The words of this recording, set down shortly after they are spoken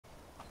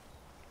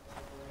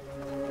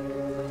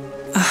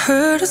I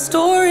heard a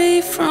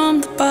story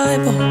from the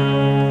Bible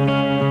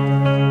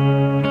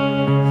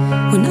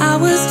when I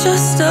was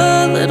just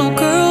a little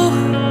girl,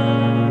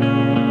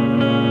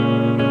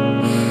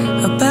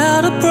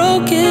 about a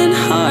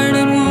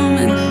broken-hearted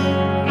woman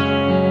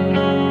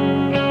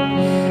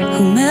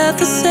who met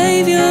the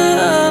Savior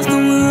of the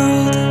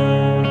world.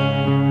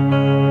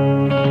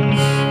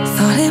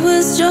 Thought it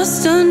was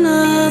just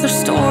another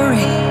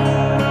story,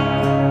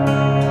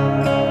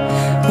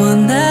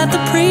 one that the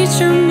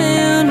preacher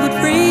man would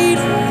read.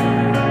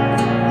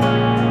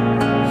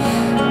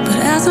 But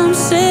as I'm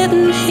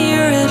sitting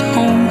here at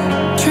home,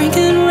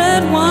 drinking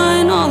red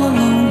wine all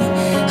alone,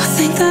 I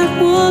think that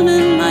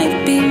woman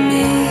might be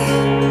me.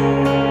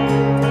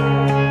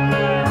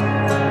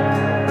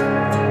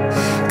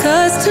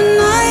 'Cause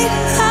tonight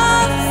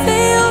I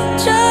feel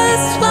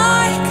just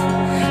like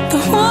the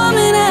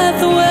woman at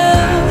the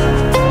well,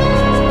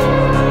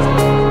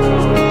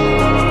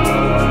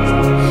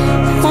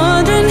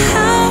 wondering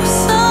how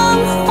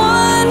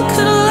someone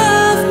could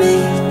love me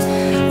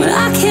when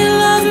I can't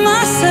love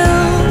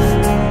myself.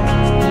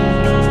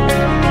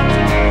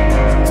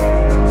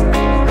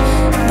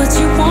 But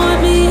you want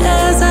me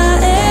as I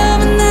am,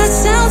 and that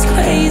sounds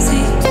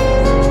crazy.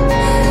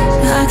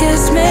 I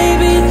guess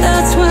maybe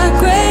that's why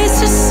grace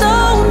is so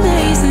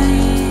amazing.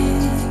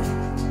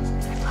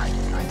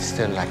 I'd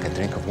still like a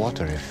drink of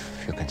water if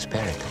you can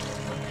spare it.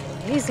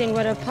 You've seen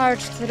what a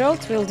parched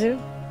throat will do.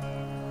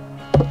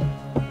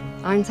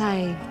 Aren't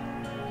I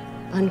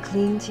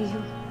unclean to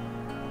you?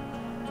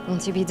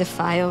 Won't you be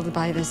defiled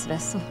by this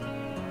vessel?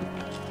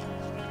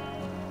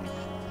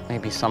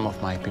 Maybe some of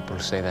my people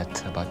say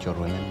that about your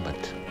women,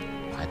 but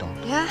I don't.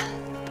 Yeah?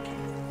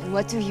 And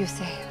what do you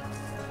say?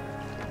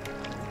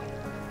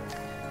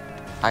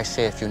 I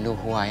say if you knew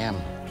who I am,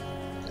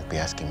 you'd be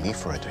asking me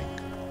for a drink.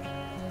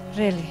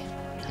 Really?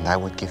 And I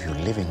would give you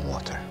living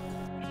water.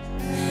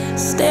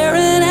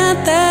 Staring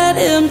at that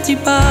empty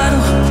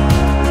bottle,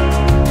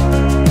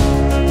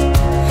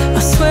 I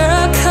swear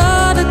I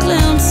caught a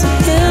glimpse of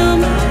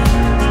him.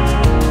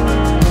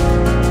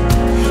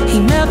 He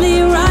met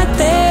me right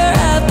there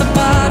at the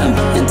bottom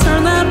and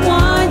turned that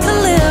wine to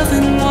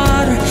living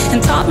water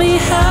and taught me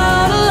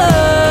how to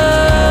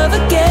love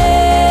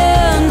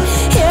again.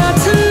 Yeah,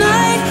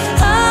 tonight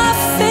I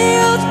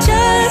feel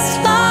just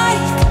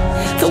like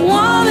the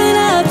woman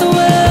at the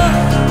well,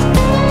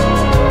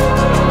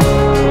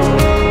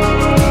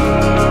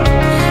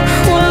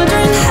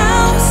 wondering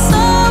how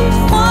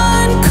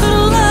someone could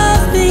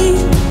love me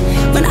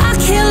when I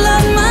can't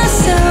love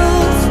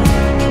myself.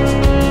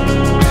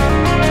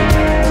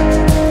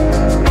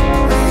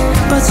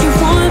 But you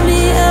want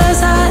me as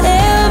I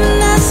am, and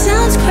that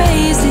sounds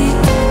crazy.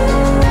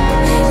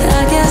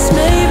 I guess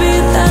maybe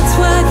that's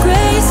why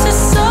grace is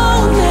so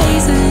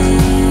amazing.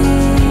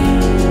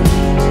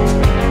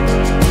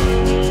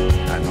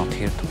 I'm not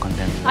here to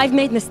condemn you. I've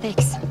made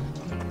mistakes.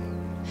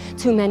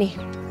 Too many.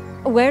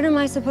 Where am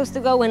I supposed to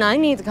go when I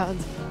need God?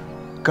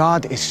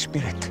 God is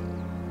spirit.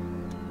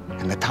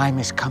 And the time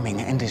is coming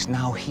and is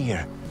now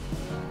here,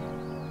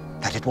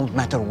 that it won't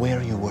matter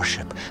where you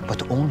worship,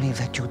 but only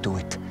that you do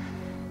it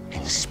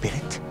in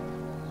spirit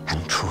and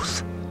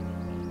truth.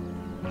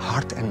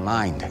 Heart and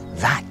mind,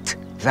 that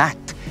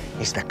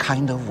is the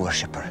kind of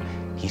worshiper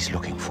he's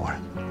looking for.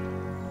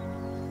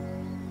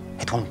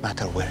 It won't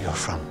matter where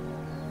you're from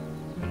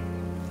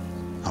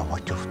or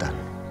what you've done.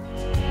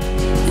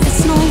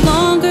 It's no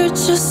longer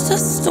just a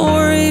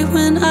story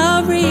when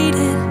I read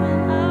it,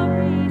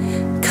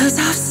 'cause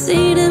I've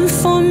seen him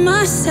for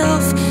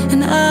myself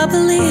and I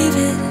believe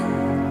it.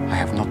 I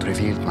have not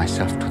revealed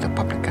myself to the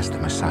public as the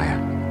Messiah.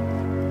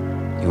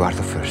 You are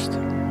the first.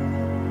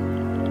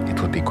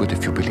 It would be good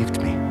if you believed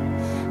me.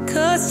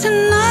 'Cause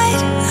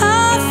tonight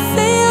I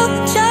feel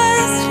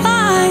just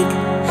like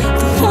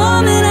the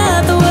woman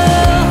at the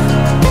well,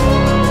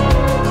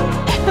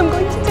 I'm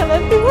going to tell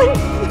everyone.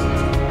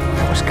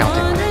 I was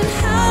counting on it. wondering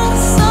how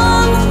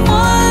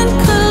someone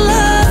could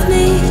love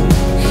me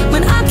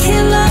when I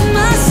can't love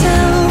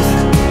myself.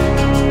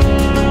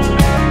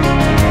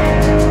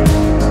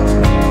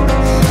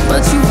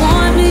 But you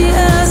want me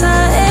as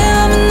I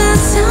am, and that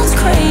sounds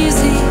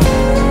crazy.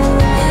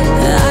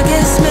 I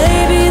guess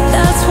maybe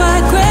that's why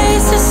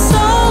grace is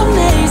so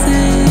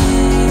amazing.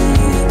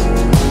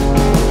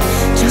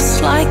 Just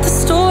like the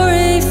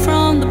story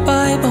from the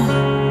Bible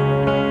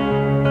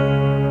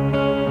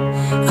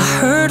I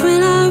heard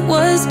when I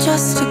was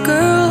just a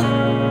girl.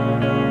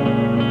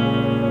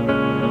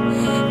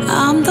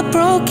 I'm the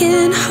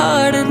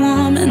broken-hearted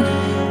woman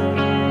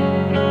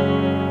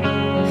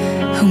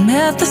who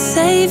met the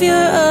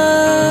Savior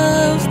of